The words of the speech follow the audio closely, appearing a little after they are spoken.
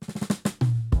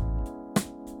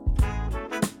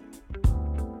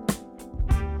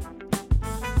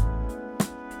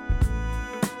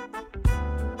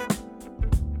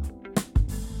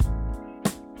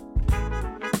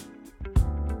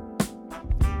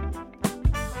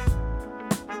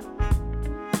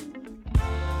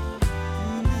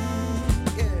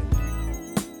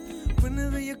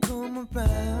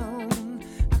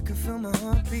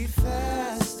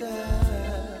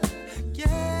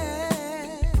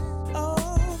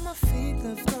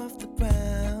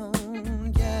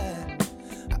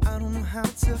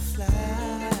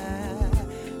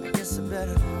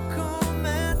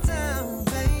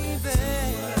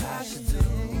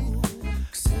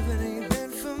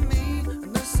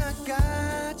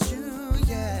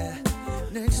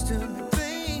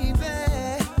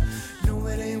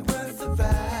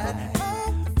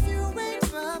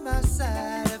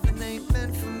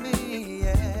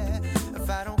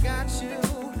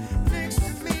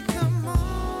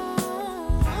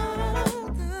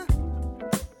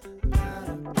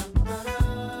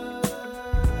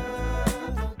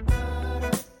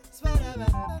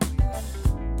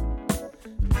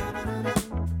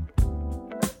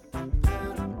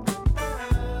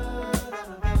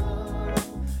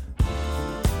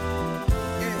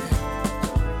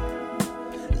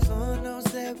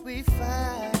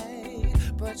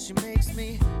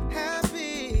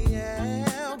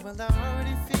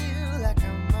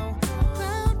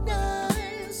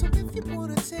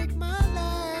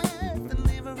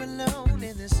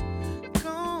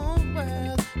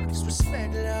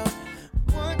respect, love.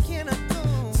 What can I do?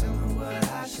 Tell me what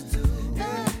I should do.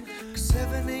 Yeah. 'Cause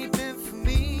heaven ain't meant for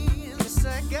me unless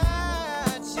I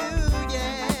got you,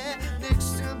 yeah,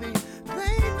 next to me,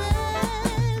 baby.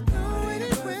 No, it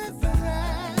ain't worth the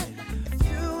ride if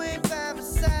you ain't by my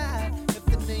side. If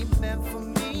it ain't meant for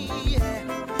me, yeah.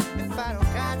 If I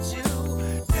don't got you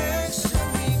next to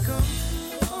me, come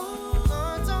on,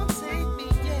 Lord, don't take me,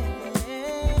 yeah.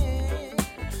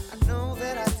 I know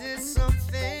that I did some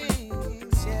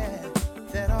things, yeah,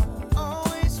 that I'll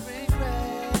always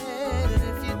regret. And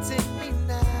if you take me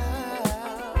now,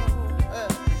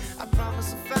 I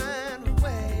promise I'll find a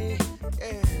way,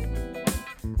 yeah,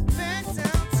 back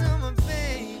down to my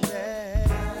baby.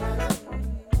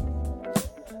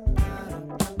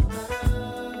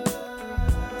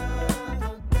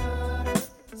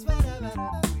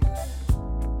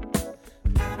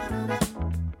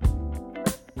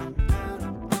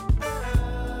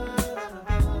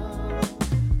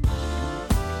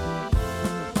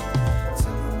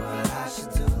 Tell me what I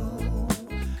should do.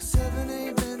 'Cause heaven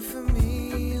ain't meant for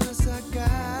me unless I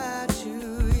got you,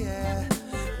 yeah,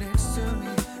 next to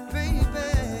me, baby.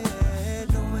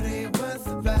 No, it ain't worth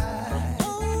the ride.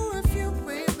 Oh, if you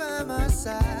ain't by my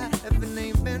side, heaven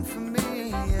ain't meant for me,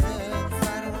 yeah. If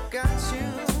I don't got you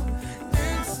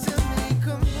next to me,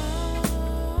 come on.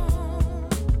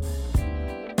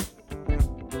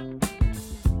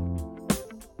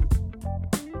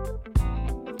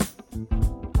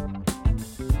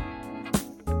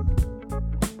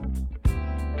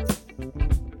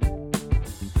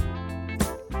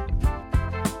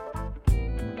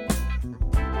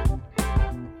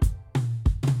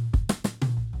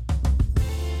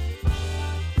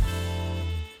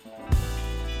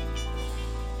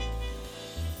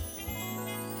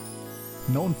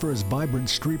 Known for his vibrant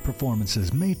street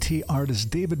performances, Métis artist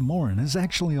David Morin has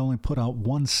actually only put out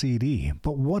one CD,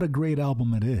 but what a great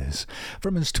album it is.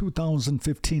 From his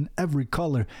 2015 Every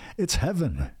Color, it's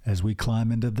heaven as we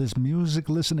climb into this music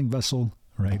listening vessel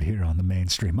right here on the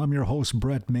mainstream. I'm your host,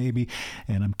 Brett Maybe,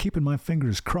 and I'm keeping my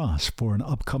fingers crossed for an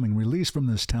upcoming release from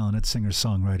this talented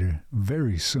singer-songwriter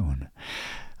very soon.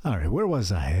 All right, where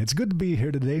was I? It's good to be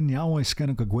here today. Nyawa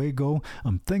Skanakagwego.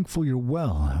 I'm thankful you're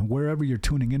well. Wherever you're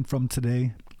tuning in from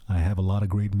today, I have a lot of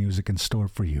great music in store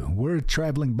for you. We're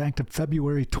traveling back to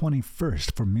February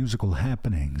 21st for musical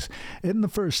happenings. In the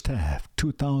first half,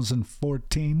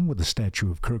 2014 with the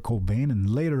statue of Kurt Cobain, and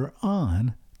later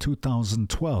on,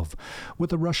 2012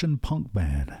 with a Russian punk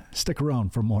band. Stick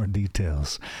around for more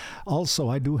details. Also,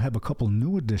 I do have a couple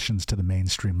new additions to the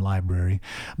mainstream library.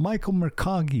 Michael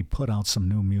Marcagi put out some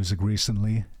new music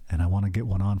recently, and I want to get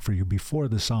one on for you before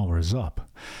this hour is up.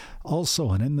 Also,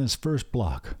 and in this first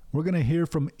block, we're going to hear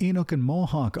from Enoch and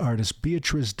Mohawk artist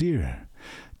Beatrice Deer.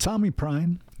 Tame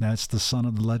Prine, that's the son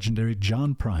of the legendary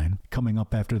John Prine, coming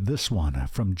up after this one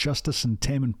from Justice and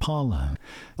Tame Impala.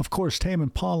 Of course, Tame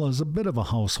Impala is a bit of a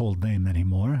household name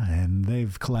anymore, and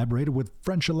they've collaborated with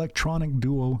French electronic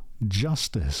duo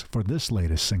Justice for this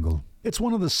latest single. It's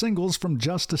one of the singles from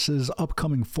Justice's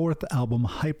upcoming fourth album,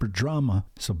 Hyperdrama,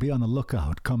 so be on the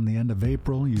lookout. Come the end of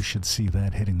April, you should see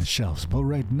that hitting the shelves. But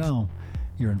right now,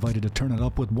 you're invited to turn it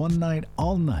up with One Night,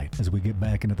 All Night as we get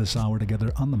back into this hour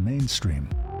together on the mainstream.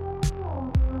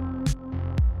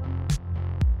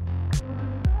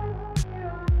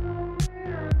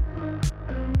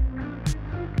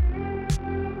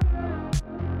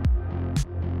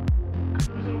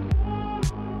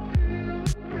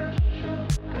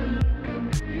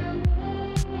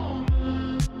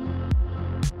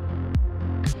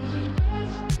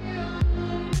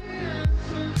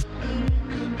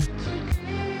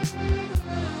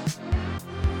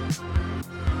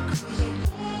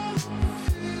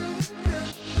 Feel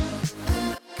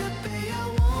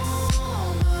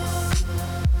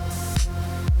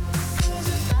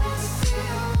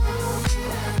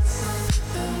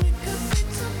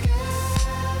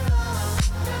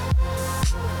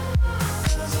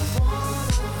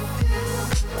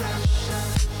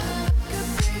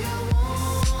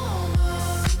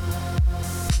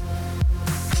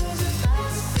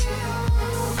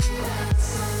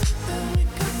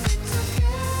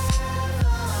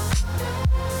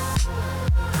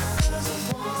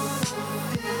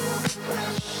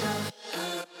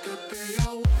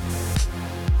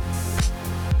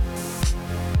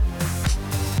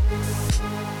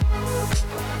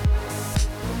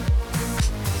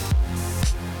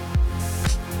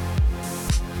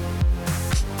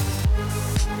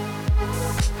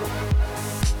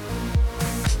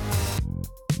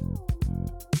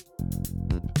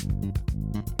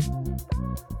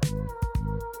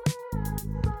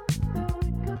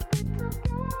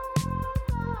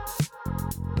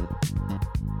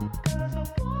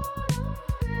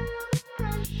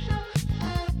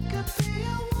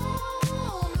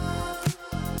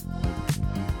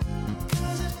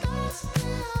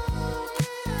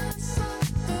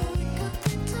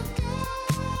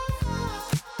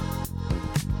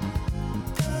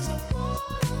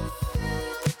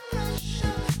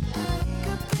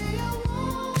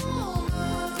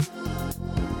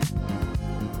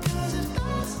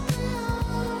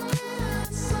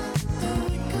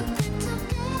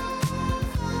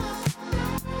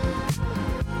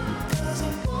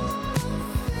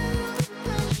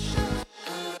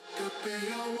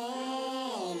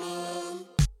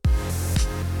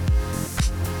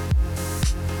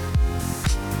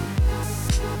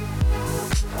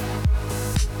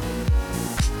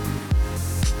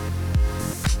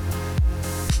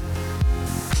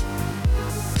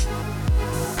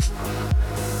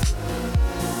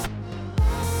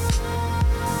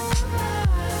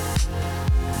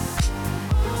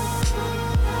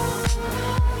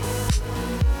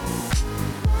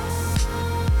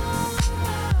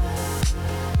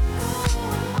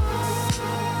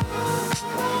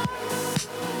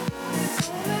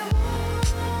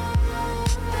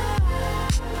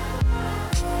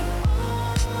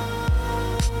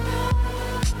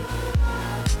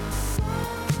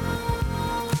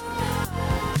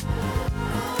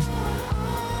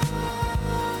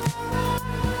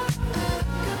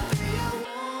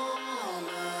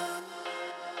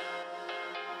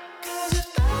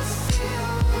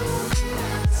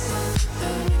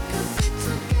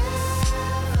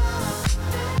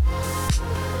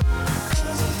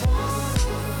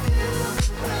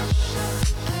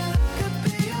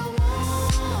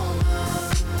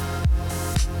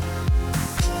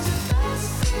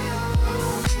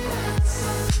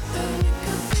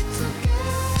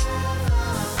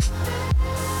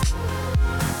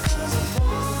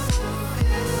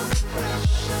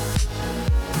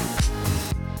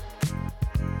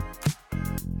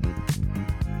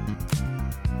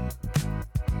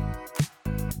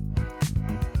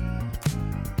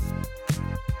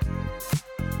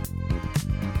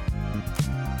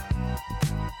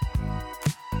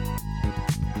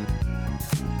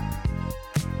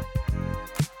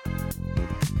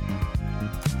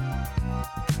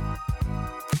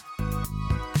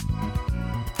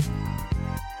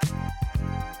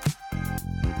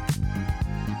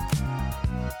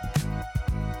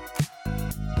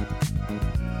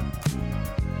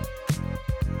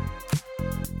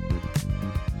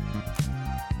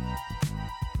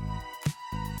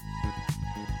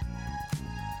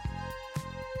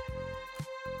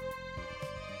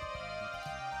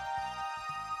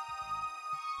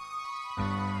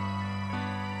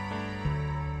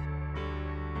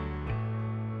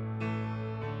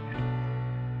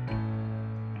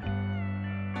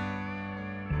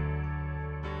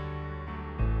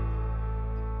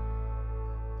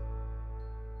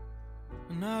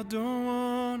And I don't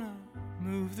wanna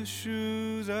move the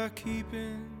shoes I keep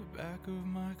in the back of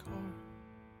my car.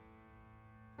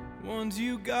 Ones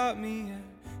you got me at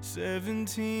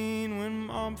 17 when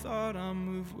mom thought I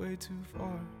moved way too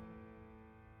far.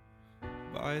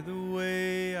 By the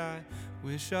way, I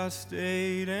wish I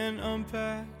stayed and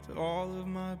unpacked all of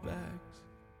my bags.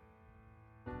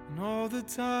 And all the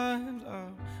times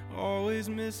I'll always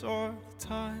miss all the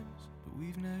times that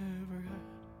we've never had.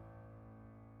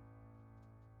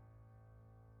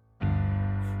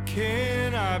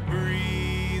 Can I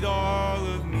breathe all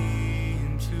of me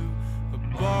into a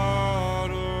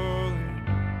bottle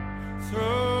and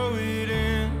throw it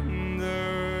in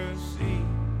the sea?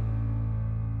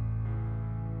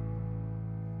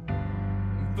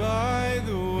 By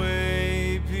the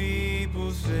way,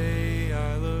 people say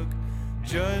I look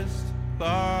just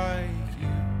like you.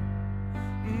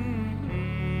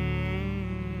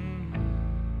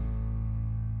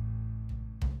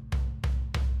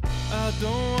 I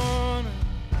don't wanna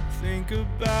think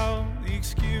about the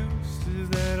excuses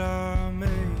that I made,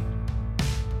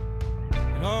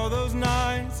 and all those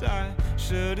nights I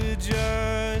should've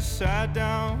just sat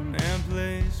down and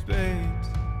played spades.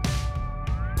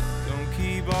 Don't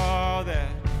keep all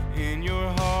that in your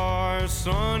heart,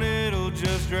 son, it'll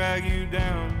just drag you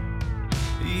down.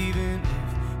 Even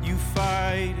if you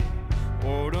fight it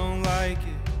or don't like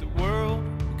it, the world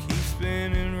will keep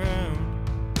spinning round.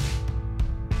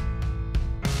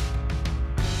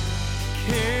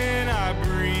 Can I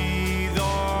breathe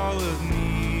all of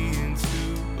me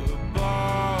into a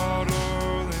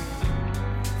bottle and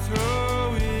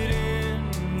throw it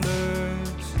in the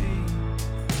sea?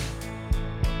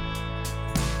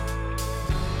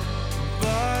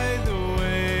 By the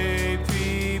way,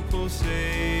 people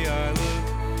say I look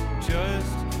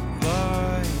just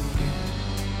like you.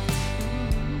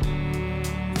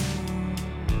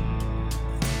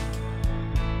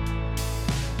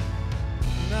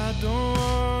 And I don't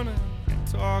wanna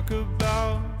talk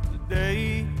about the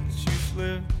day that you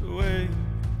slipped away.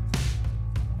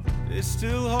 It's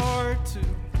still hard to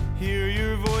hear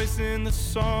your voice in the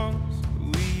songs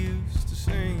we used to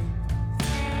sing.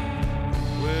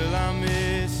 Well, I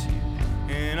miss you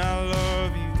and I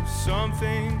love you. Some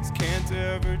things can't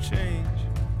ever change.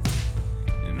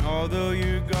 And although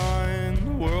you're gone,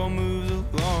 the world moves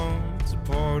along. It's a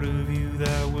part of you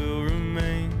that will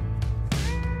remain.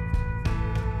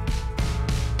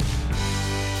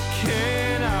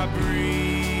 Can I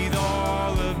breathe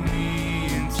all of me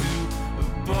into a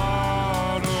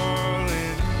bottle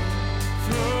and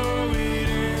throw it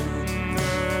in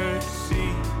the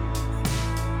sea?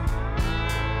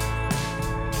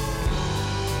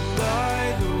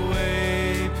 By the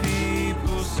way,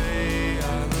 people say I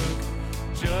look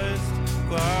just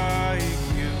like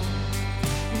you.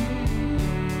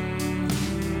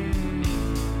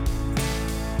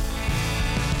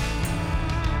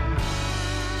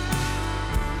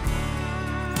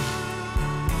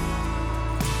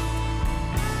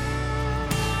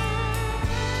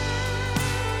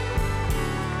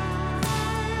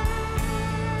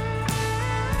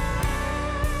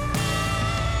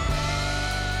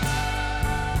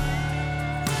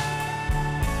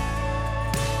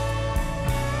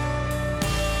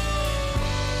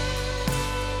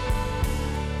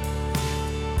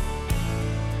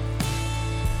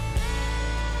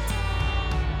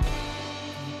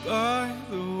 By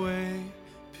the way,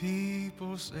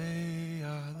 people say I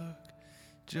look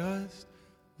just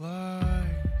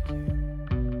like you.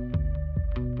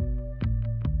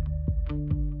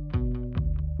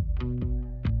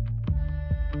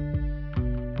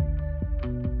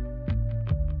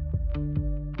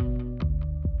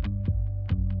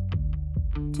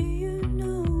 Do you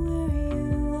know where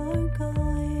you are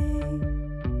going?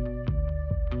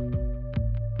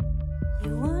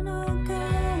 You wanna go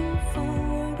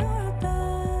forward or back?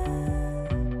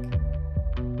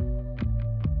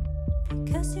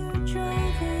 Because you're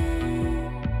driving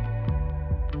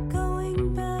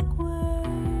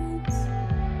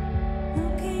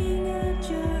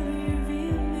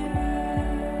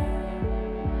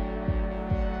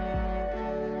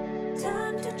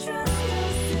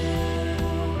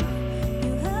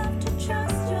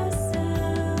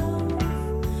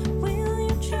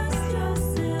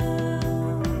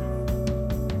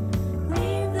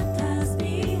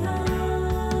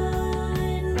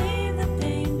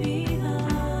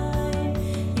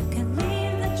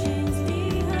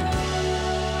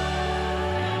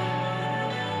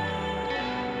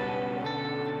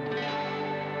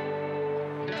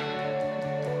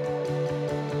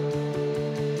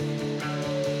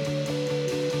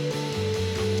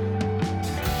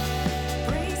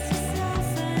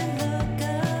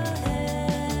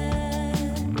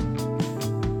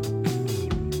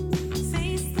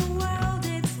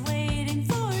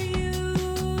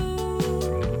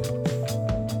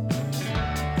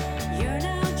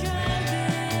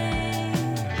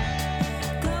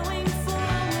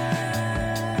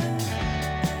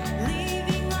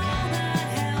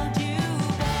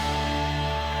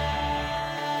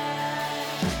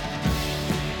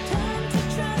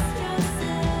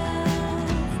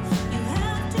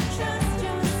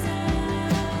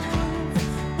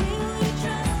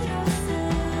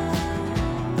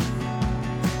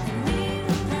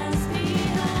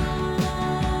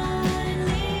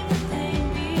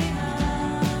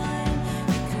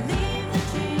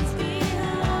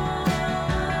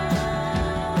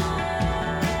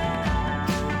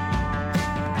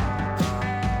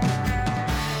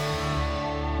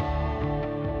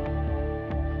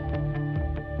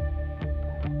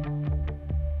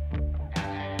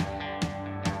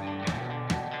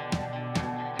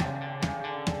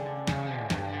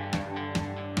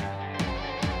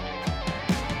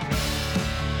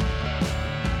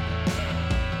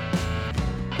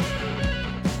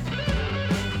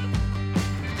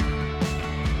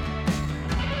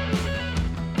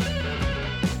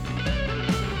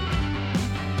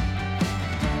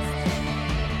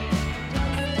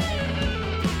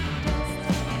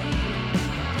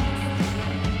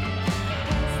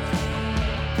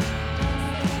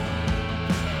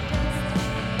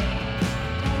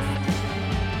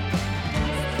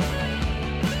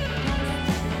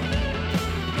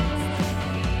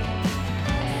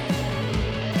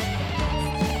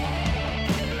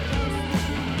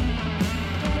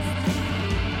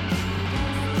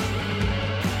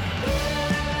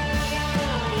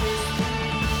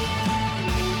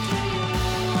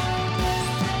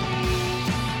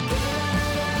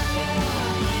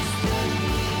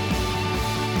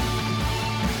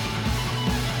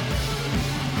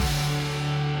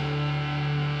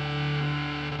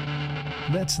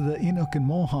That's the Inuk and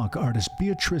Mohawk artist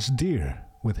Beatrice Deer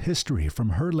with History from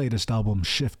her latest album,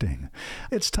 Shifting.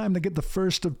 It's time to get the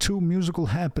first of two musical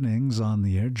happenings on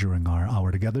the air during our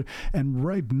hour together, and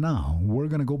right now we're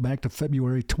going to go back to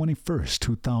February 21st,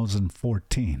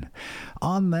 2014.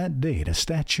 On that date, a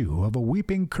statue of a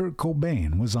weeping Kurt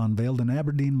Cobain was unveiled in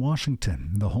Aberdeen,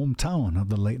 Washington, the hometown of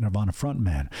the late Nirvana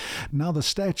frontman. Now, the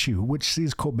statue, which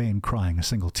sees Cobain crying a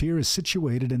single tear, is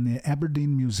situated in the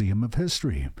Aberdeen Museum of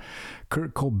History.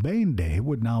 Kurt Cobain Day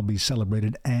would now be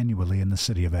celebrated annually in the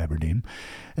city of Aberdeen,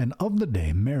 and of the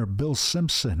day, Mayor Bill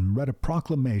Simpson read a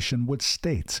proclamation which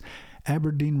states,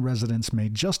 Aberdeen residents may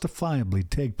justifiably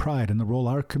take pride in the role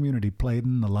our community played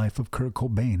in the life of Kurt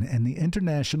Cobain and the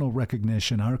international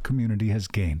recognition our community has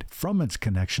gained from its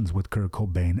connections with Kurt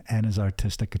Cobain and his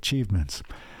artistic achievements.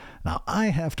 Now, I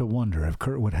have to wonder if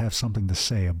Kurt would have something to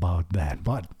say about that,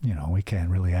 but, we can't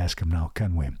really ask him now,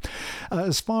 can we?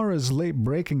 As far as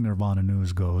late-breaking Nirvana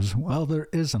news goes, well, there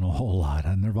isn't a whole lot.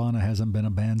 Nirvana hasn't been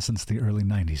a band since the early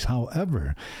 90s.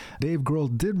 However, Dave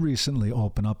Grohl did recently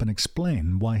open up and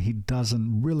explain why he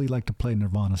doesn't really like to play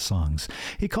Nirvana songs.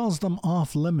 He calls them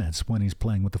off-limits when he's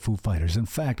playing with the Foo Fighters. In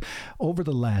fact, over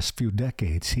the last few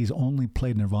decades, he's only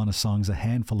played Nirvana songs a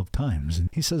handful of times. And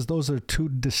he says those are two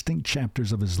distinct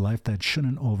chapters of his life that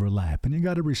shouldn't overlap, and you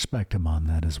got to respect him on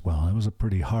that as well. It was a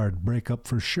pretty hard breakup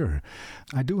for sure.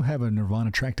 I do have a Nirvana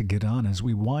track to get on as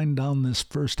we wind down this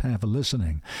first half of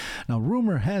listening. Now,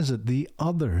 rumor has it the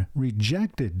other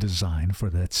rejected design for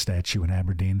that statue in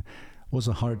Aberdeen was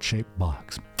a heart-shaped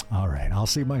box. All right, I'll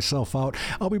see myself out.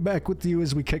 I'll be back with you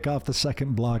as we kick off the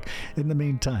second block. In the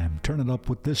meantime, turn it up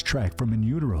with this track from In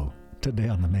Utero, today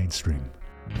on the mainstream.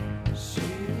 She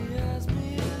has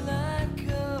me like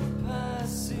a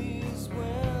Pisces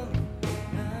when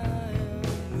I am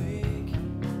weak.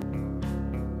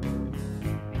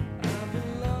 I've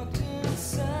been locked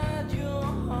inside your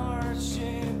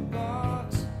heart-shaped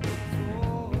box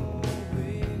for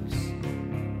weeks.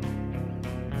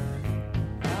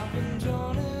 I've been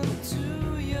drawn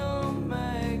into your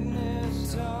magnet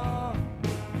trap.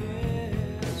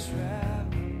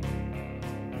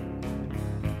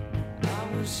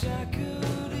 I wish I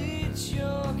could eat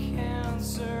your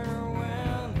cancer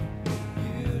when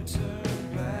you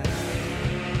turn back.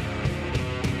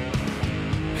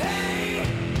 Hey,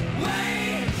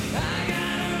 wait, I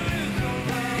got a new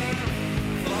Cobain.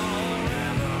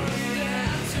 Forever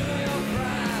dead to your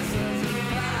prices and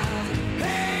lies.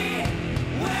 Hey,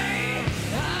 wait,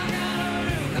 I got a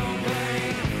new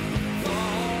Cobain.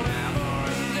 Forever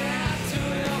dead to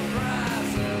your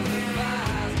prices and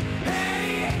lies.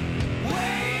 Hey,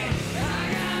 wait, I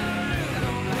got a new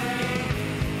Cobain.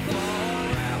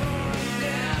 Forever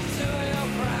dead to your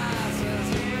prices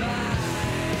and lies.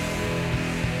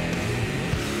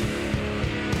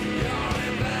 You're a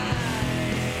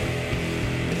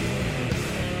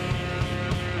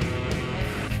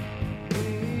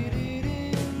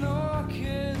Weed-eating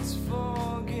orchids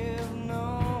forgive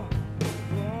no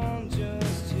one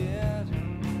just yet.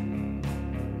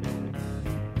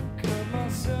 Cut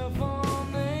myself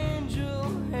on angel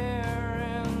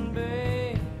hair and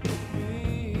baby's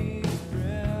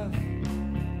breath.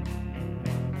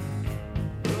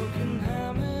 Broken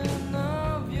hymen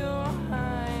of your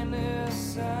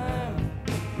highness, I'm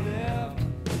left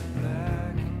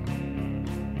black.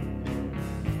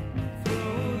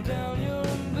 Throw down your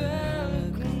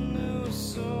umbilical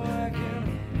noose so I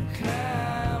can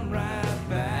climb right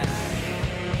back.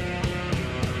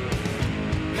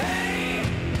 Hey,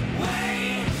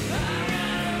 wait, I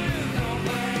got a new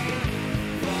Cobain.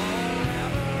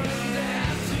 Forever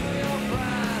dead to your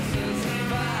prices and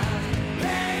lies.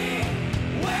 Hey,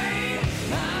 wait,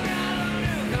 I got a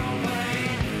new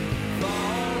Cobain.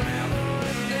 Forever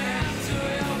dead to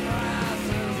your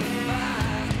prices and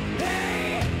lies.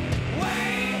 Hey,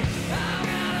 wait, I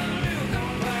got a new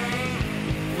Cobain.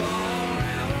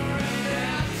 Forever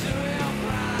dead to your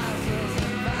prices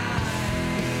and lies.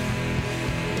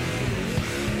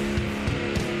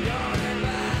 You're a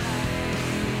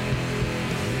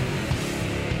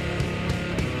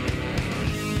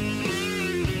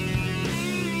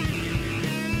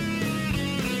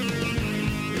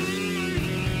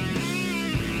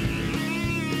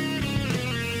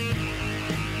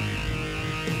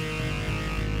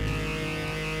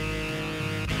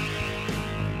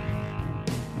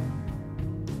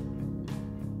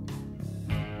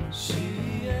She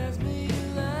has me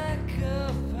like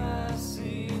a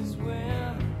Pisces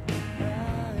when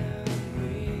I am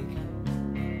weak.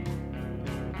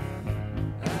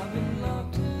 I've been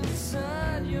locked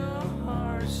inside your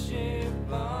heart-shaped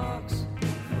box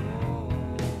for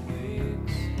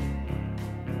weeks.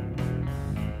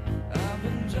 I've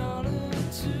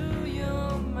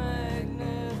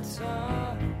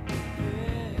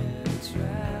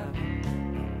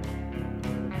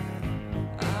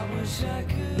wish I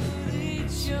could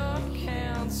eat your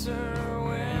cancer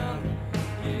when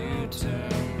you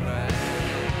turn back.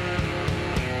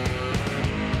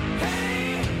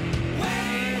 Hey,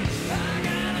 wait, I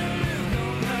got a new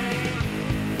domain.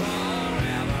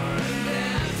 Forever and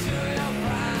dead to your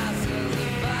prices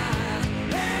and buys.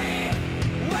 Hey,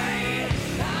 wait,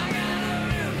 I got a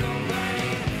new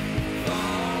domain.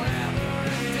 Forever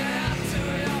and dead to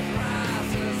your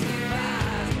prices and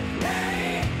buys.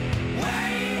 Hey,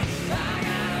 wait, I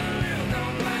got a new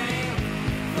domain.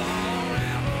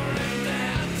 Forever and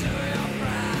dead to your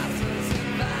prices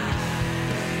and buys.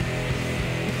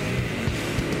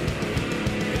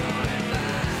 You're in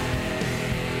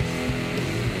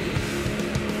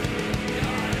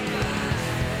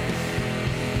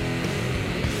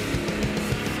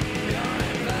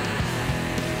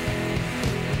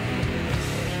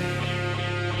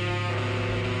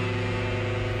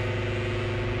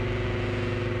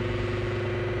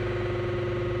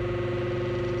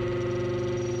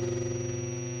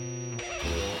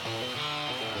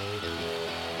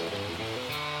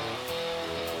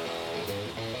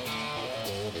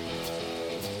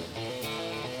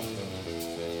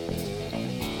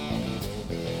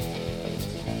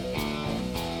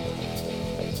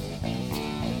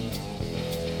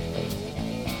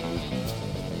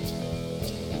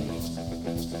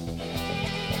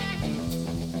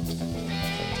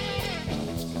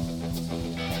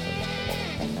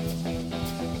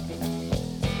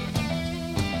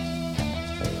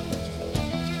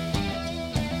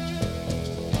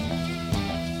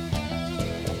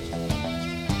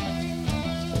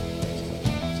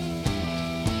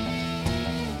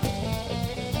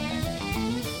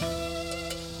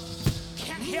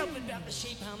Can't help it about the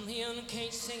shape I'm in.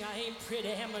 Can't sing, I ain't pretty,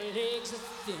 and my legs are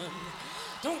thin.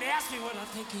 Don't ask me what I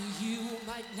think of you.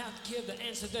 Might not give the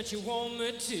answer that you want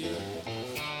me to.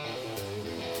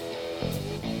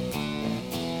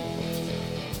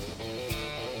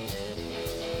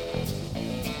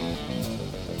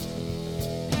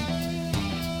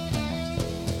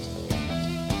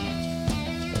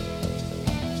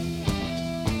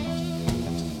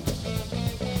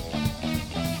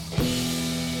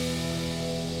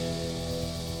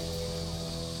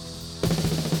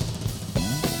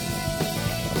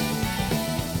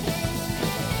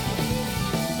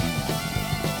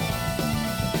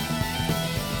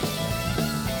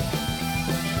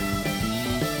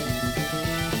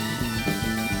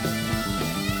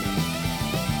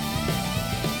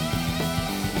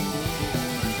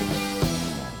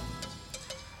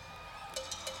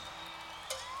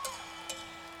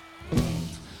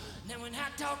 Now when I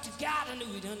talked to God, I knew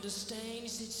he'd understand. He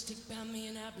said, stick by me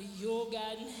and I'll be your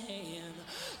guiding hand.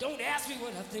 Don't ask me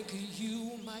what I think of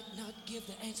you. Might not give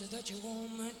the answer that you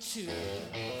want me to.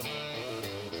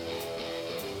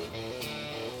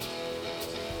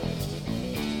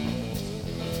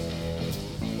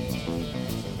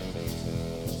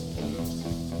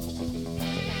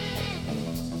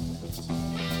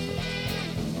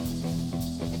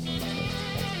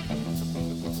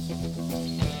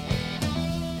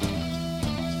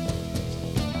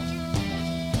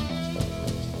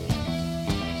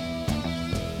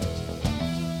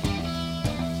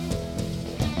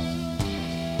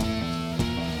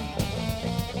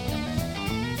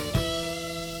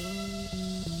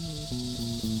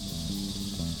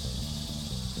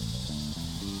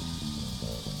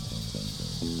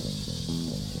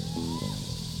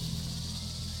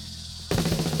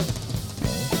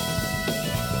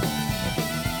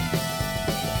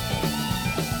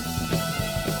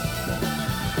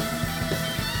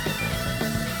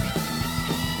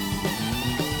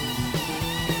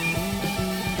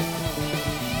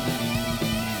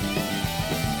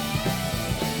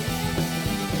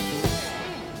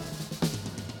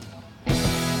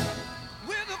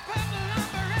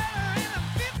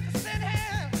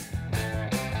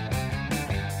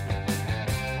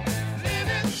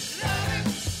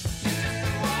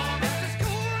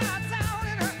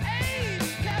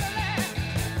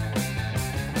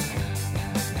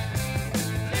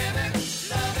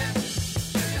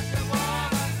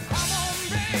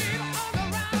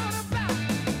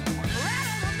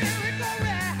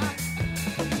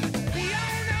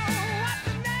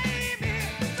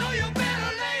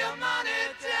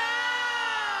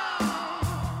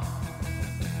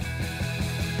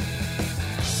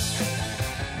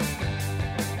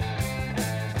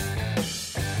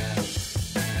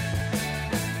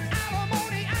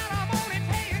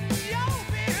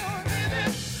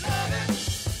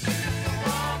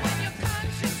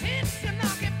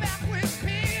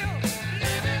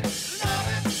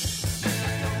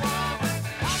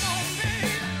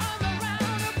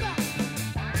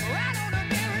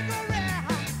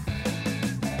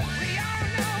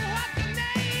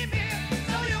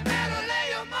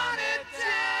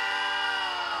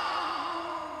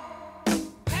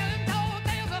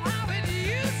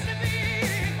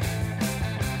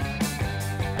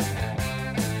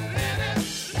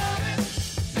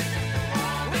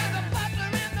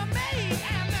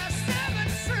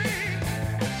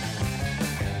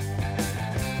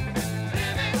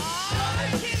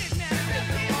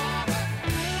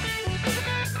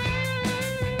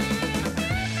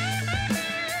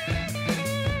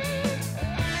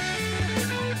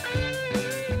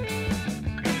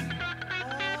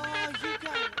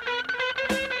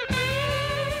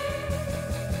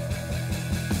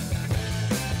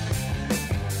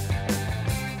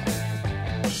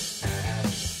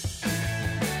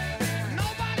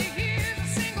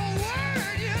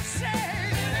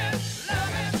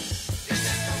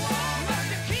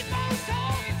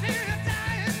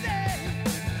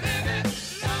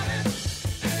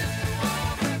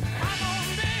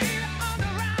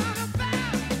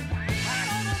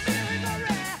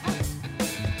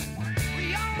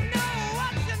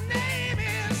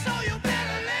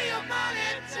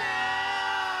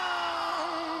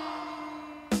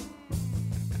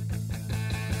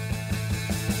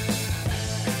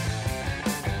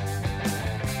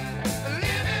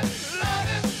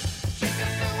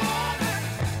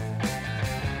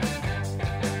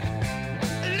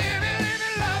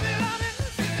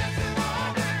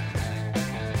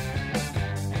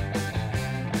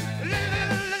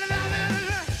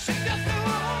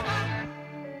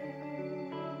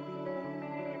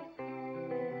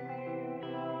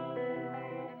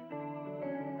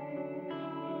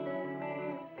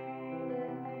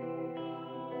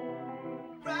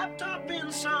 wrapped up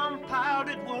in some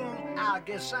powdered wool. I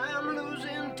guess I'm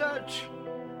losing touch.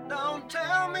 Don't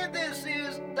tell me this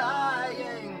is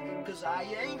dying, 'cause I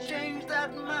ain't changed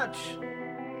that much.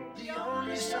 The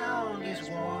only sound is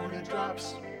water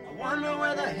drops. I wonder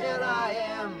where the hell I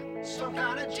am. Some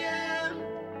kind of jam.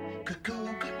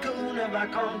 Cuckoo, cocoon, have I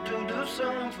come to do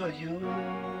something for you?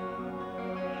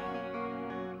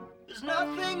 There's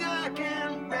nothing I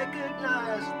can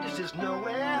recognize. This is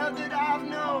nowhere that I've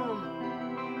known.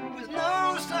 With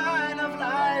no sign of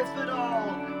life at all,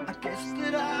 I guess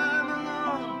that I'm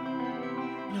alone.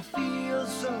 And I feel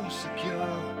so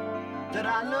secure that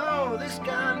I know this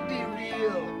can't be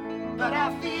real. But I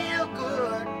feel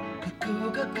good.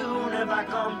 Cuckoo, cocoon, have I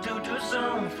come to do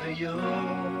something for you?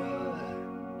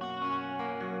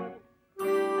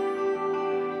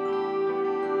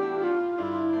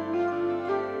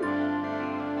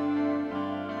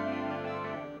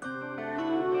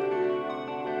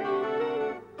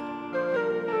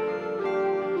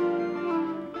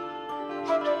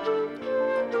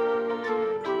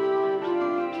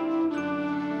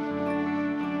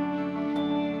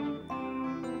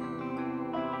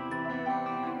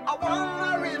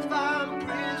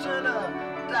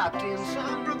 In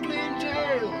some Brooklyn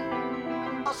jail,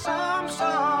 or some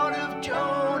sort of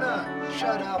Jonah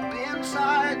shut up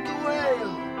inside the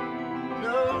whale.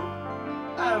 No,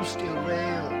 I'm still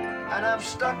real, and I'm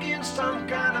stuck in some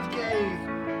kind of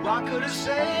cave. What could have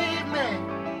saved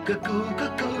me? Cuckoo,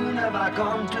 cocoon, have I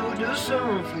come to do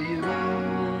something for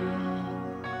you?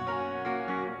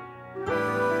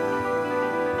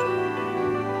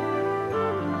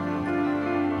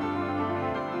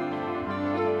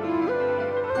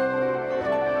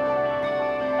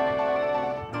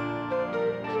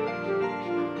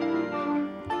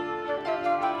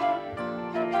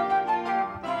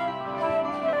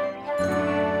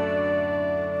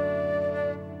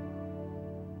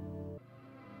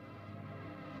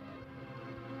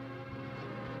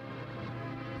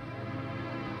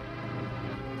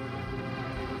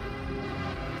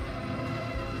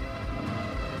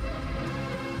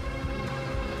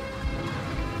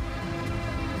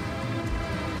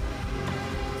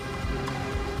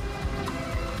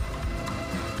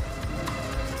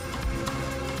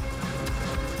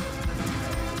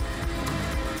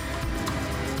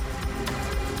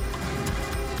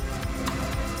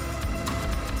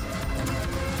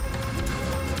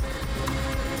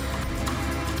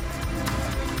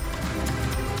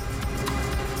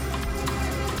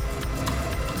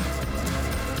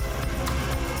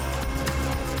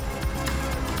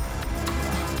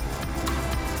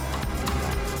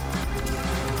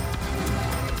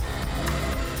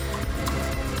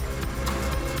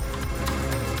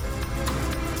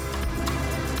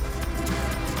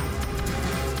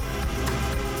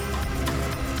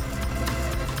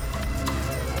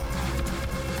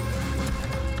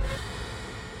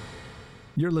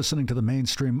 You're listening to The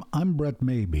Mainstream. I'm Brett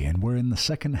Maybe, and we're in the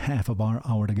second half of our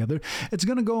hour together. It's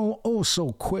going to go oh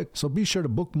so quick, so be sure to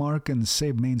bookmark and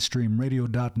save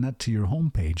mainstreamradio.net to your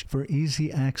homepage for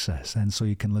easy access, and so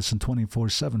you can listen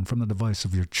 24/7 from the device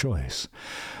of your choice.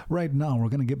 Right now, we're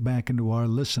going to get back into our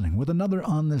listening with another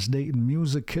On This Date in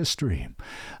Music History.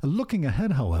 Looking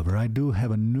ahead, however, I do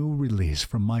have a new release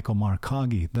from Michael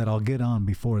Marcagi that I'll get on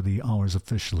before the hour's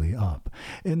officially up.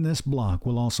 In this block,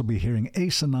 we'll also be hearing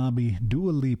Aysanabee,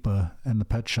 Lipa, and the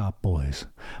Pet Shop Boys.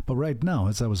 But right now,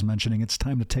 as I was mentioning, it's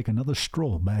time to take another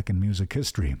stroll back in music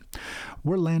history.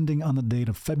 We're landing on the date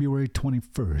of February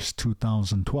 21st,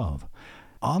 2012.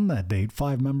 On that date,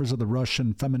 5 members of the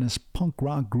Russian feminist punk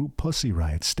rock group Pussy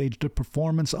Riot staged a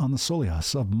performance on the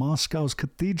Solyas of Moscow's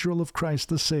Cathedral of Christ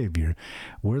the Savior,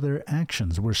 where their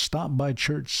actions were stopped by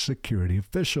church security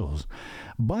officials.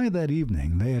 By that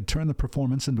evening, they had turned the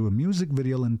performance into a music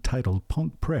video entitled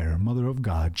Punk Prayer, Mother of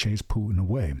God, Chase Putin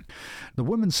Away. The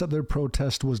women said their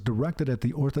protest was directed at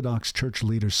the Orthodox Church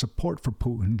leader's support for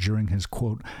Putin during his,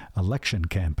 quote, election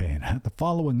campaign. The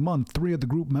following month, 3 of the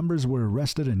group members were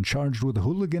arrested and charged with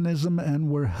hooliganism and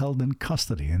were held in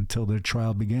custody until their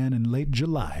trial began in late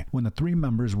July, when the 3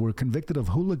 members were convicted of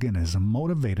hooliganism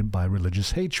motivated by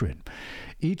religious hatred.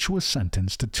 Each was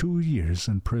sentenced to 2 years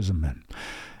imprisonment.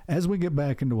 As we get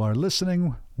back into our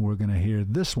listening, we're going to hear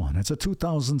this one. It's a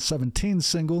 2017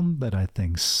 single that I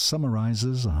think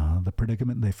summarizes the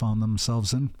predicament they found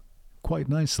themselves in quite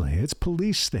nicely. It's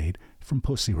Police State from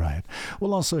Pussy Riot.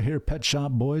 We'll also hear Pet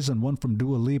Shop Boys and one from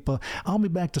Dua Lipa. I'll be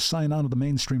back to sign out of the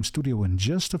Mainstream studio in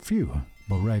just a few.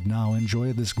 But right now,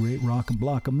 enjoy this great rock and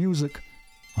block of music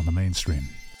on the Mainstream.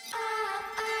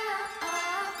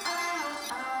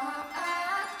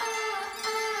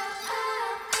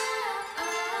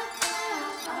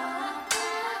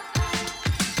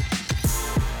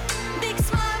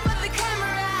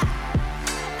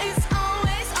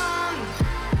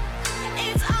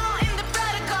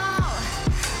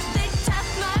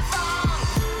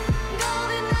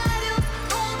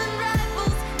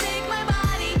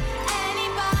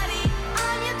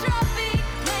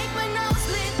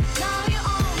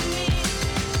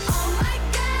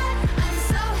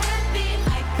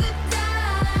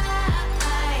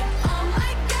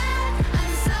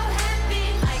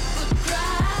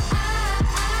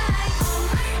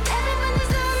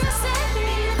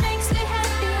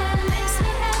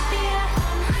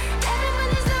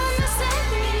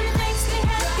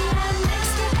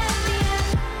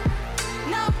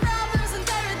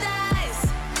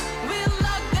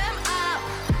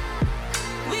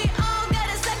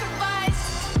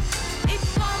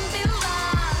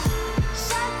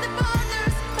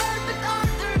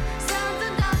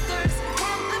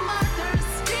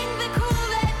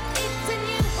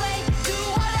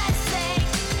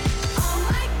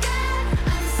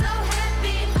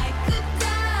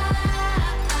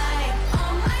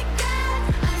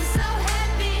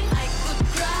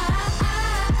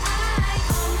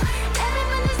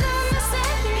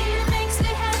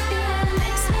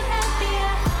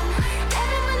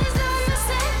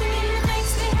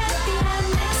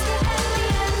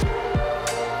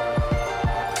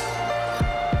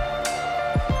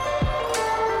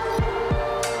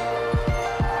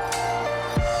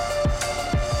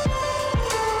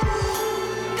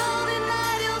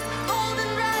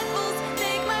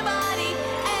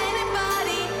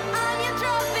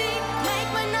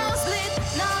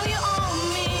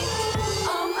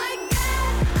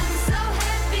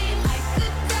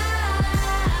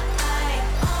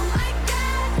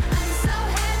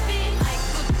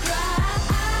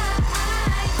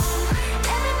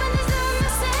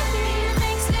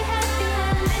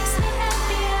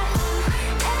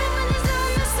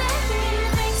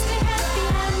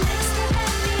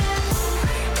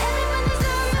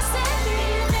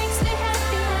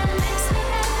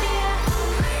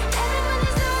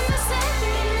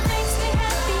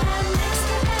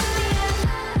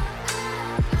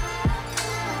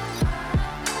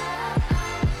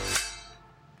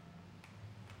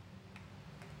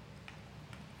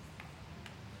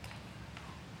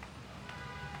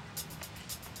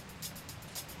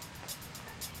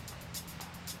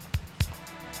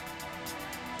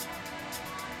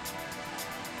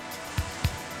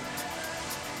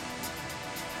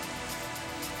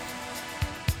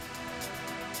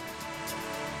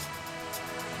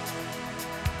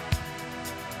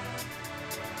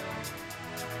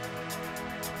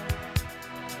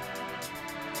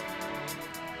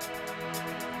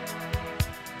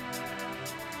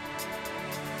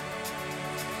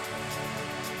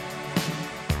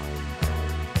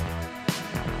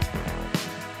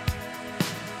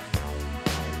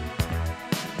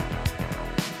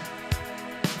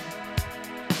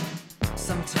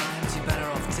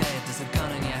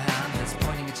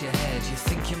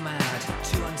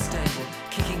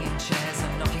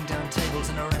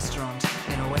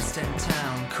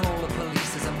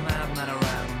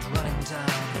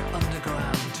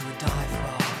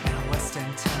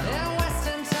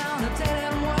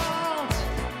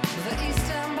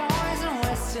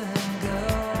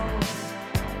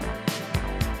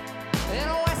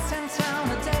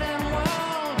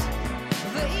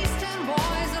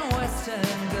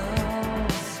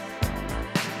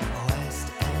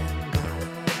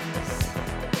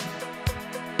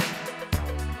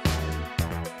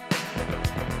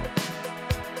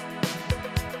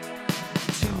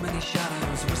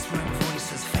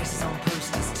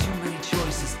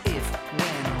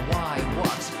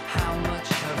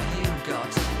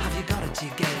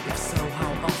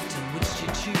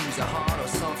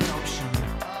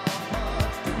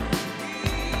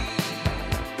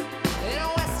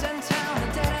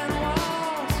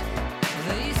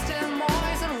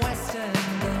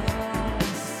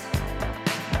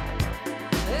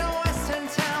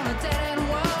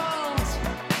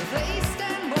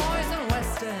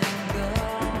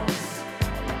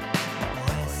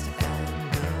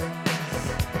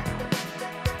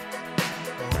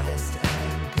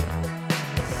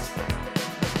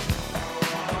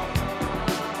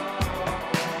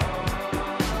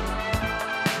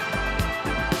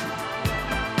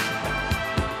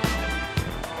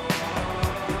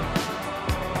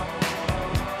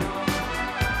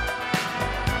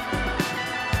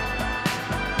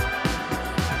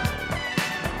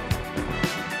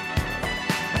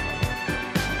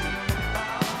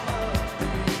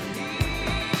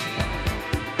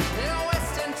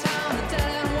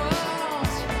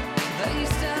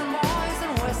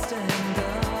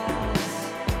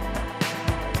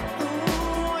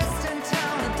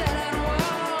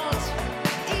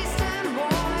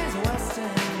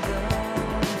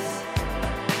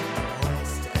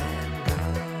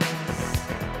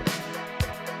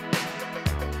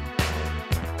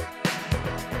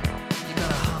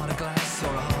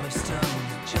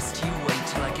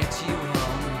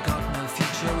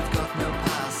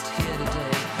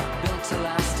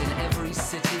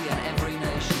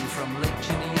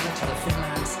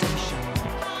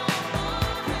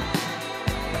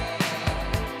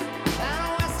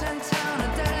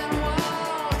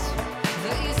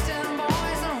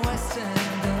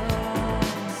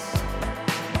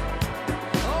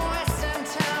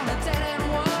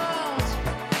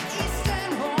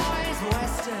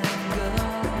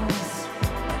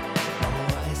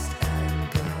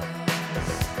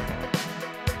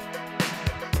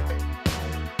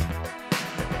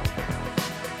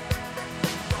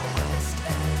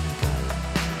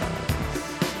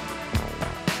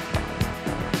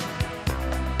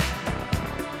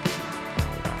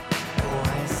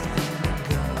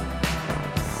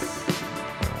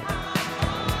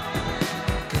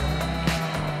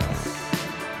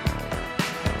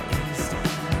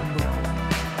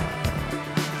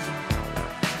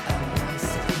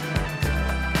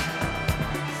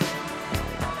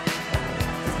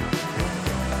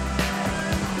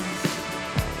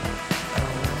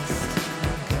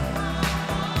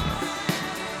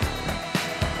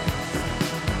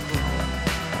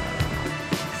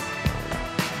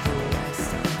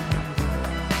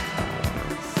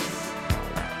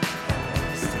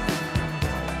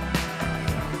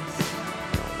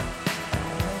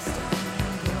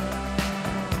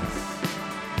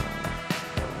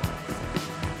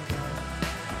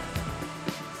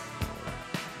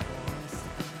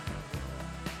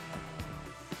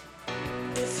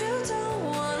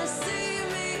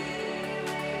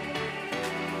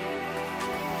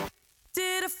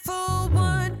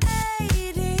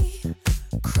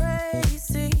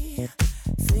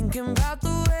 thinking about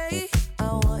the way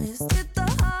I was. Did the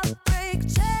heartbreak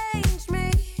change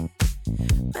me?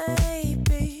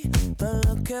 Maybe, but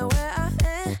look at where I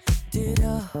ended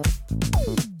up.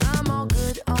 I'm all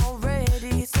good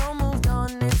already, so moved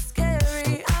on, it's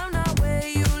scary. I'm not where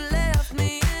you left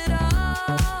me at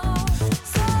all.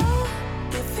 So,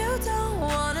 if you don't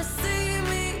wanna see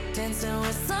me dancing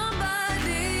with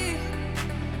somebody,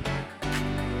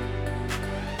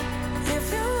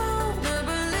 if you wanna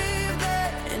believe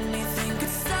that anything could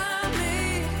stop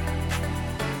me,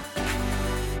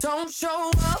 don't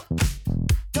show up,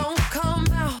 don't come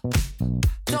out,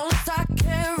 don't start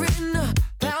caring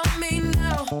about me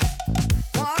now.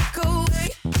 Walk away,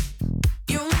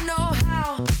 you know how.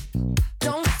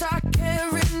 Don't start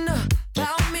caring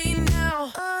about me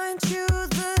now. Aren't you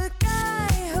the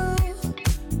guy who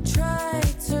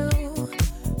tried to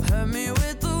hurt me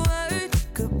with the word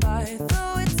goodbye?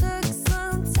 Though it took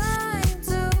some time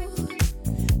to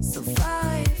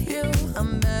survive you,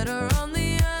 I'm better on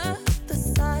the other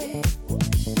side.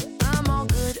 I'm all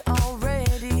good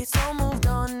already, so moved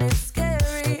on, it's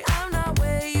scary. I'm not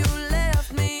where you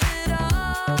left me at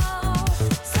all.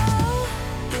 So,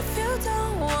 if you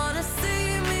don't wanna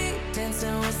see me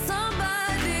dancing with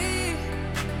somebody,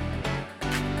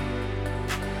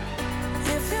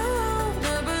 if you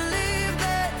wanna believe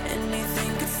that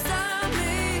anything could stop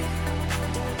me,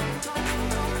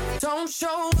 don't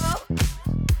show up,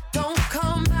 don't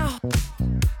come out,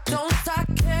 don't start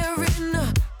caring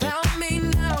about me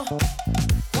now.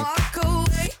 Walk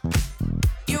away,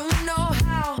 you know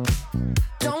how.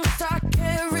 Don't start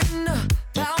caring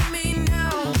about me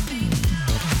now.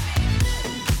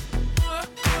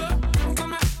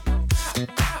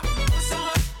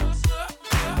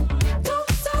 Don't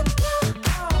stop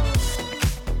now.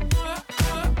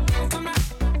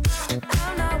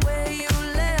 I'm not where you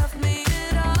left me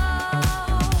at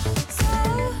all. So,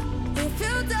 if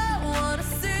you don't wanna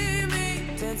see me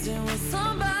dancing with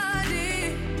somebody,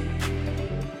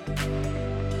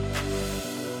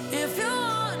 if you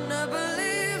wanna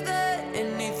believe that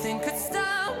anything could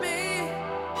stop me,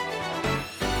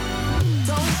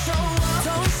 don't show up,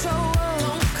 don't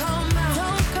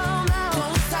don't come out,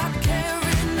 don't stop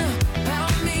caring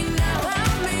about me now,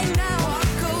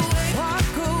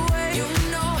 walk away, you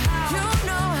know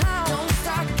how, don't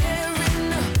stop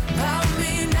caring about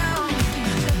me now.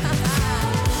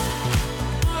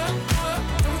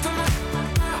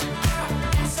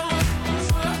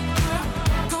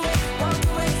 Walk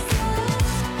away.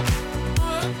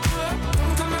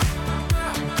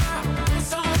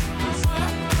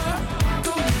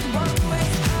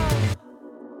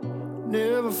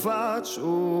 Never fought so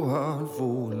hard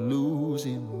for a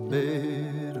losing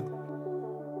battle.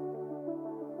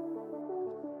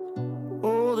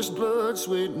 All this blood,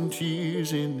 sweat, and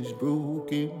tears and these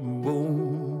broken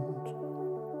bones.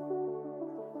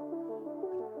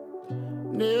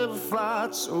 Never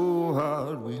fought so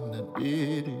hard when I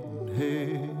didn't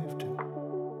have to.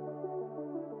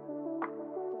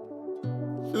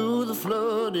 Through the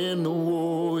flood and the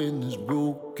war in this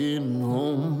broken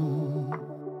home,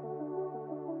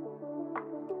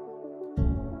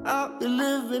 I'll be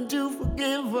living to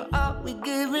forgive, or I'll be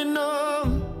giving up.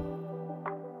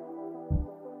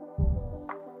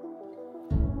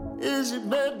 Is it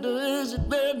better, is it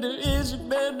better, is it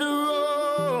better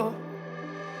all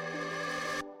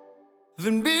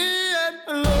than being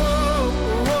alone?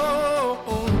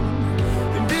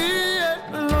 Than being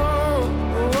alone.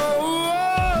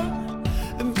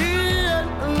 Than being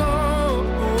alone.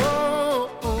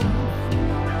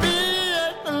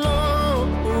 Being alone.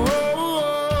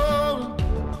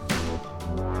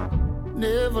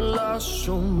 Never lost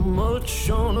so much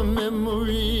on a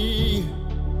memory.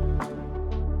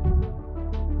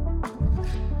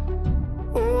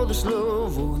 All this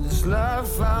love, all this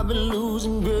life I've been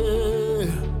losing grip.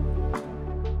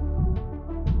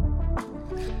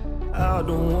 I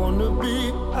don't wanna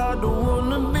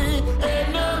be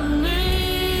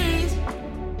enemies.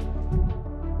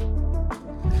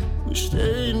 We're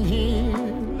staying here,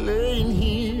 laying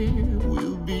here,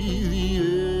 will be the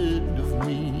end of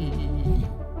me.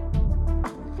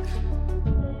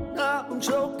 Now I'm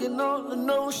choking on the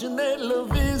notion that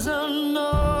love is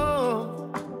enough.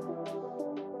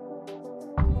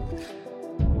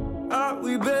 Are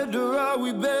we better, are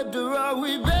we better, are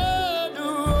we better?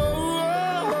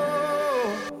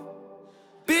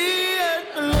 Being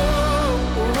alone,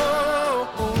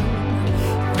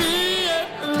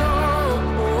 being alone,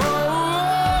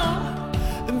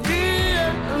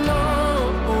 being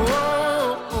alone,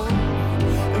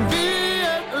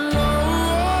 being alone.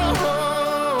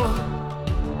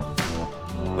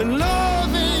 When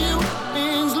loving you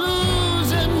means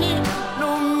losing me.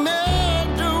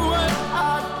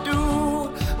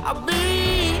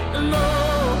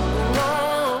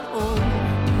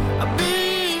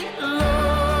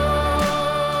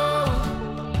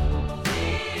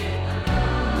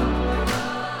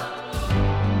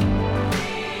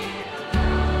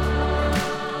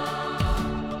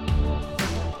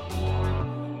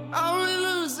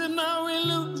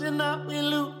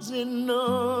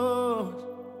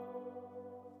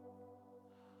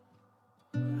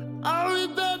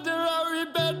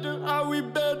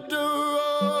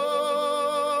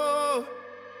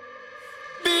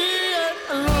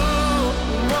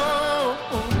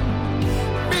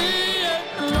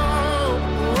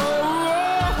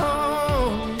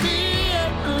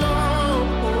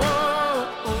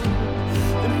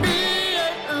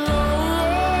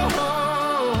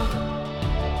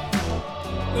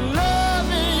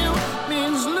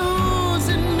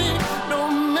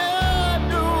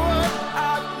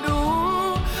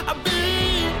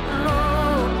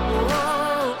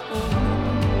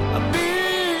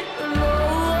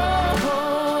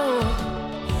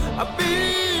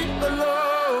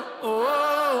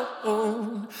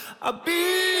 I'll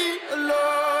be alone.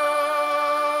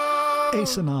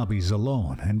 Aysanabee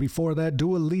Alone, and before that,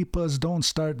 Dua Lipa's Don't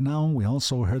Start Now. We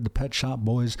also heard the Pet Shop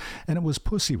Boys, and it was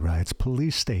Pussy Riot's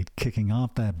Police State kicking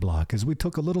off that block as we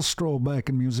took a little stroll back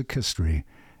in music history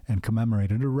and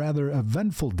commemorated a rather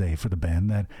eventful day for the band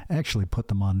that actually put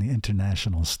them on the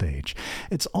international stage.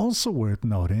 It's also worth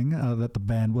noting that the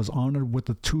band was honored with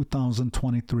the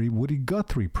 2023 Woody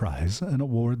Guthrie Prize, an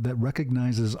award that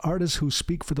recognizes artists who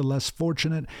speak for the less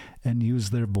fortunate and use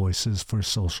their voices for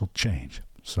social change.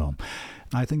 So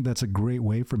I think that's a great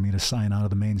way for me to sign out of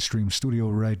the mainstream studio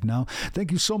right now.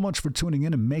 Thank you so much for tuning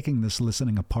in and making this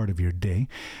listening a part of your day.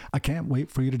 I can't wait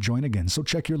for you to join again, so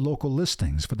check your local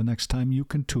listings for the next time you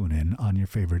can tune in on your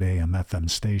favorite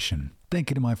AM/FM station. Thank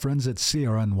you to my friends at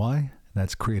CRNY.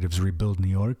 That's Creatives Rebuild New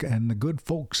York, and the good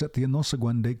folks at the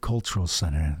Onosaguende Cultural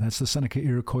Center. That's the Seneca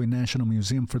Iroquois National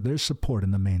Museum for their support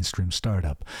in the mainstream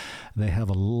startup. They have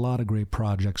a lot of great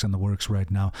projects in the works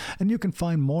right now, and you can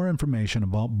find more information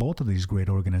about both of these great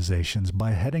organizations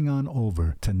by heading on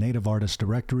over to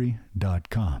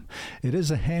nativeartistdirectory.com. It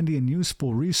is a handy and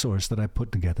useful resource that I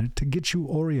put together to get you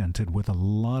oriented with a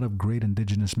lot of great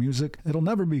indigenous music. It'll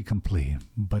never be complete,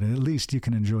 but at least you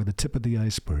can enjoy the tip of the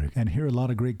iceberg and hear a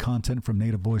lot of great content from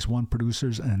Native Voice One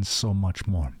producers and so much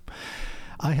more.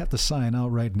 I have to sign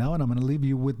out right now, and I'm going to leave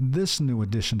you with this new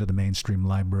addition to the mainstream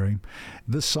library.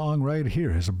 This song right here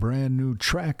is a brand new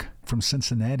track from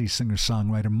Cincinnati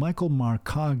singer-songwriter Michael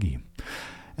Marcagi.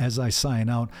 As I sign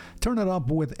out, turn it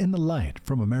up with In the Light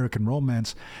from American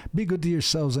Romance. Be good to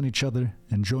yourselves and each other,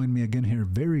 and join me again here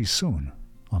very soon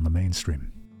on the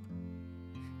mainstream.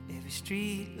 Every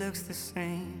street looks the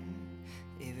same,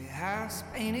 every house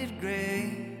painted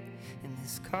gray, and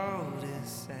this cold is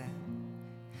sad,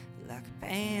 like a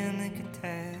panic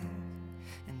attack.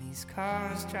 And these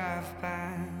cars drive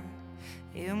by,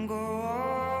 hear them go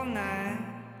all night.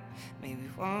 Maybe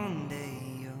one day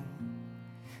you'll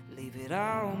leave it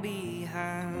all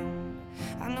behind.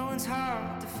 I know it's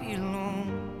hard to feel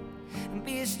alone and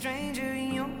be a stranger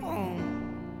in your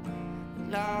home,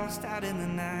 lost out in the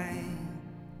night.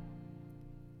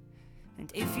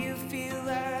 And if you feel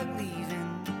like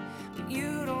leaving, but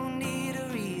you don't need a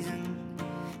reason,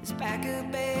 just pack a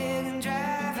bag and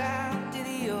drive out to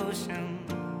the ocean.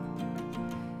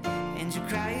 And you're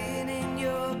crying in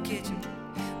your kitchen,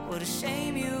 what a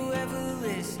shame you ever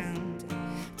listened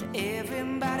to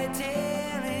everybody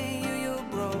telling you you're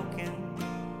broken.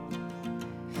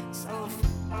 So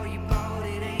all you bought,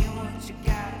 it ain't what you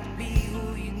got, and be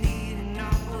who you need and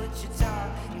not what you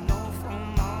taught. You know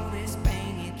from all this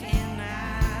pain you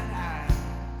cannot hide,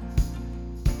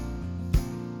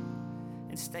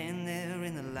 and stand there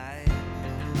in the light.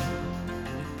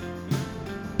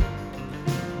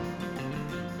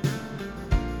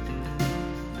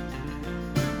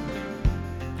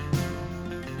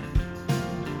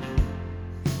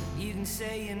 You can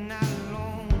say you're not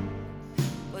alone,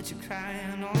 but you're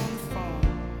crying on the phone,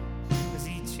 'cause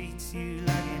he treats you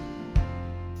like it.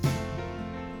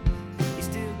 You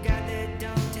still got that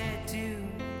dumb tattoo,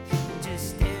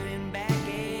 just staring back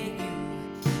at you.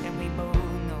 And we both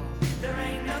know there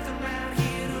ain't nothing around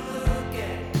here to look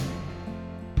at.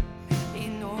 You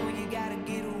know you gotta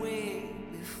get away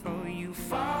before you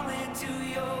fall into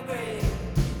your grave.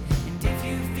 And if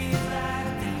you feel like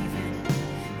leaving,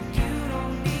 you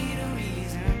don't need a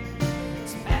reason,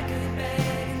 so pack a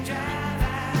bag and drive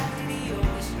out to the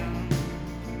ocean.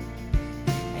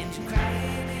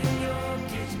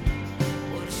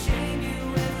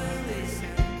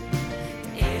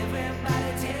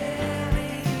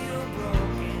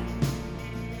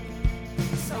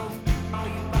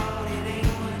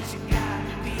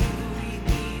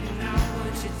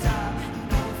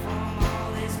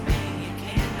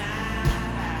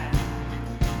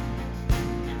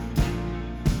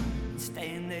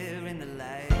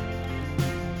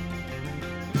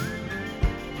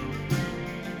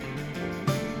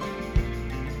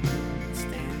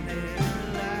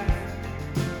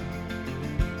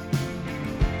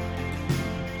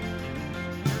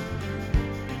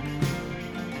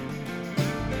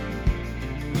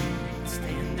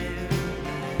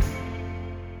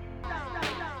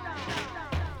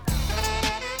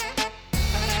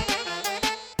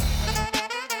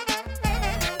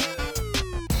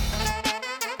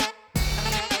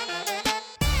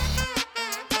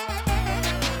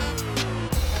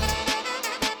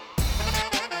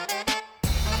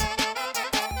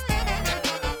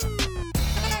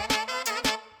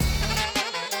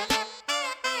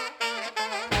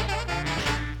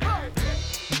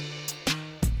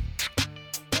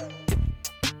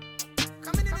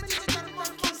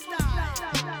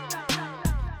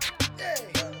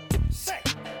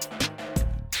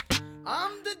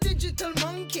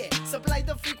 monkey. Supply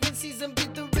the frequencies and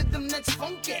beat the rhythm that's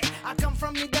funky. I come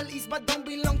from Middle East but don't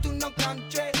belong to no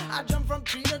country. I jump from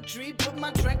tree to tree, put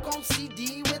my track on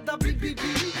CD with the BBB.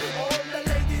 All the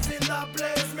ladies in the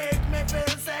place make me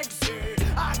feel sexy.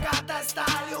 I got that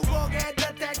style, you go get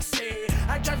the taxi.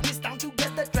 I drive this town to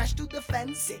get the trash to the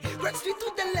fancy. Red street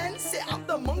to the Lancy, I'm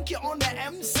the monkey on the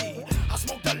MC. I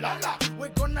smoke the lala, we're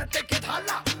gonna take it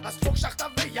holla. I smoke Shakta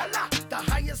Veyala, the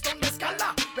highest on the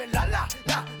scala. Belala,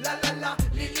 la la la la,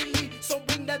 li li li. So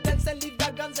bring the dance and leave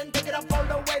the guns and take it up all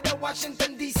the way to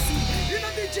Washington DC. You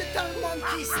know digital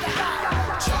monkey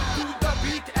style. Jump to the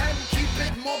beat and keep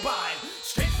it mobile.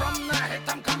 Straight from the head,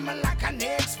 I'm coming like an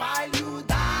X-File. You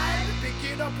die,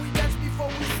 pick it up, we dance before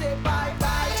we say bye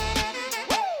bye.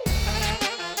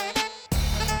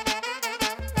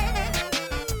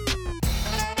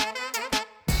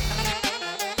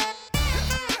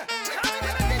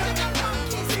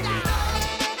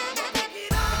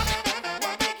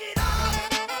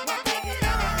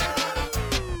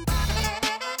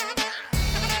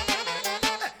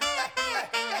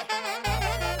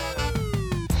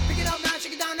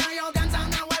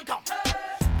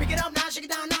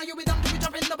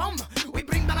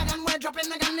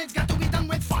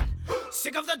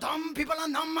 Sick of the dumb, people are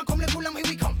numb, come let pull and here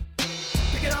we come.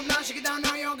 Pick it up now, shake it down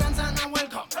now, your guns are now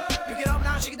welcome. Pick it up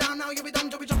now, shake it down now, you be done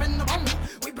to be dropping the bomb.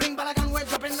 We bring Balkan, we're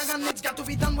dropping the gun, it's got to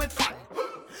be done with fun.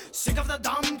 Sick of the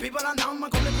dumb, people are numb,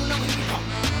 come let pull and here we come.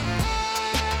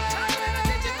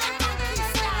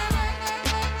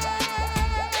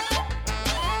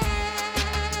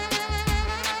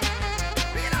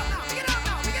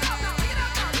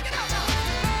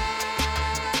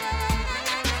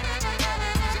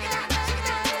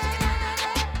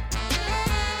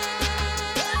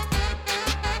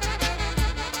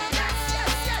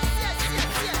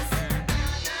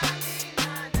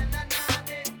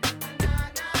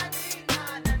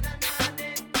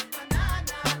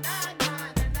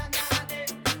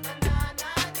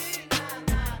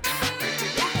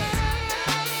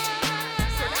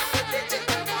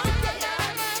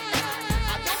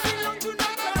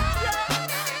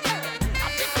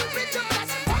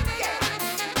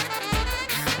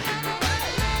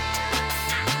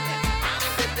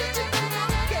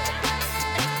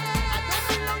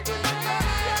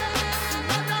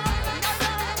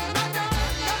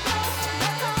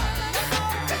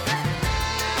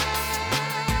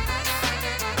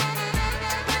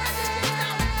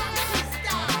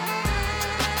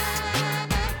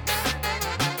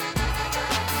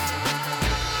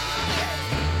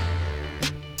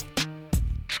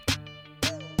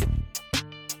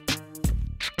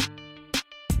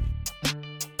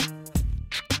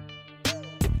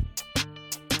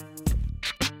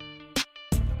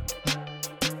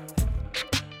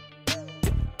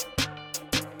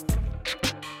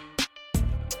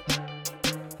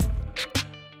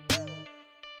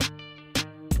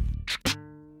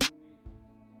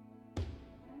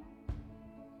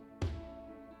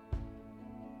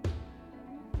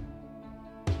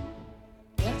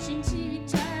 Watching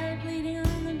TV, tired, bleeding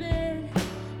on the bed.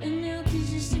 The milk is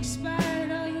just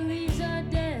expired, all the leaves are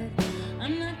dead.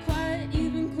 I'm not quiet,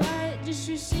 you've been quiet, just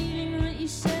receiving what you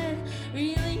said.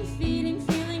 Reeling, feeding,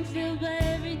 feeling filled by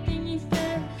everything you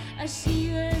fed. I see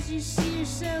you as you see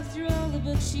yourself through all the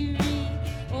books you read.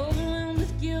 Overwhelmed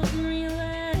with guilt and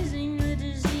realizing the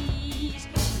disease.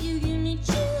 You give me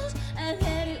chills, I've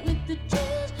had it with the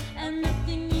chills. I'm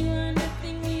nothing, you are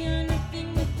nothing, we are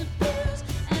nothing with the pills.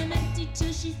 I'm empty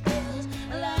till she fills,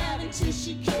 alive until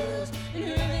she kills. In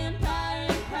her vampire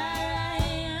empire I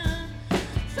am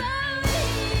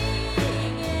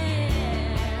falling,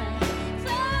 yeah,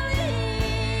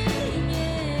 falling,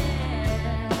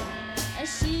 yeah. I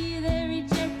see you there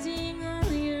rejecting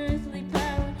all your earthly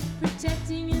power,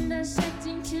 protecting and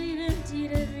dissecting till you've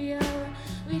emptied every hour.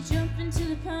 We jump into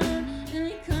the pond, then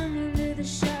we come under the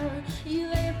shower. You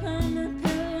lay upon my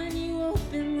pillow and you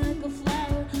open like a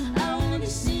flower. I wanted to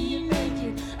see you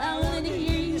naked, I wanted to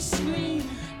hear you scream.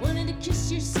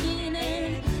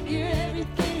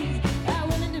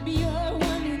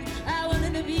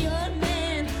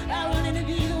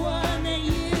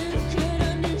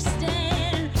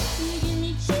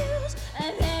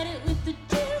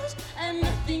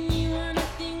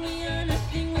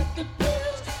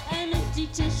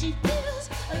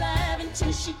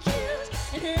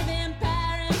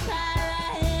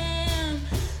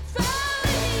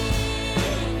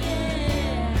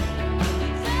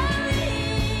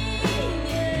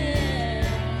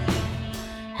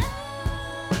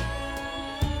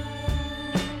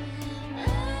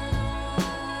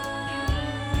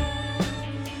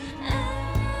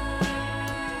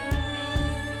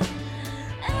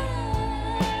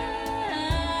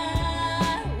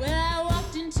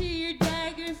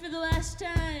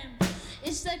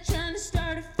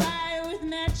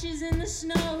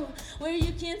 where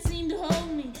you can't seem to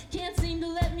hold me, can't seem to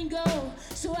let me go.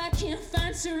 So I can't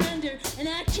find surrender, and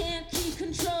I can't keep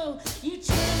control. You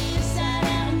turn me inside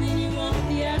out, and then you want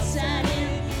the outside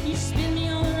in. You spin me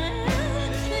all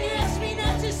around, then you ask me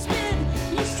not to spin.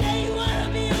 You say you wanna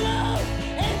be alone,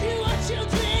 and you want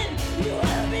children. You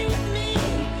wanna be with me,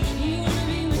 you wanna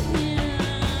be with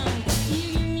him. You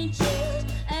give me chills,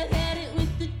 I've had it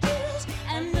with the chills.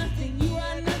 I'm nothing, you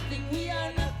are nothing, we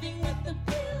are nothing with the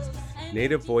pills.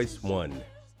 Native Voice One,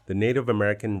 the Native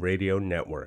American Radio Network.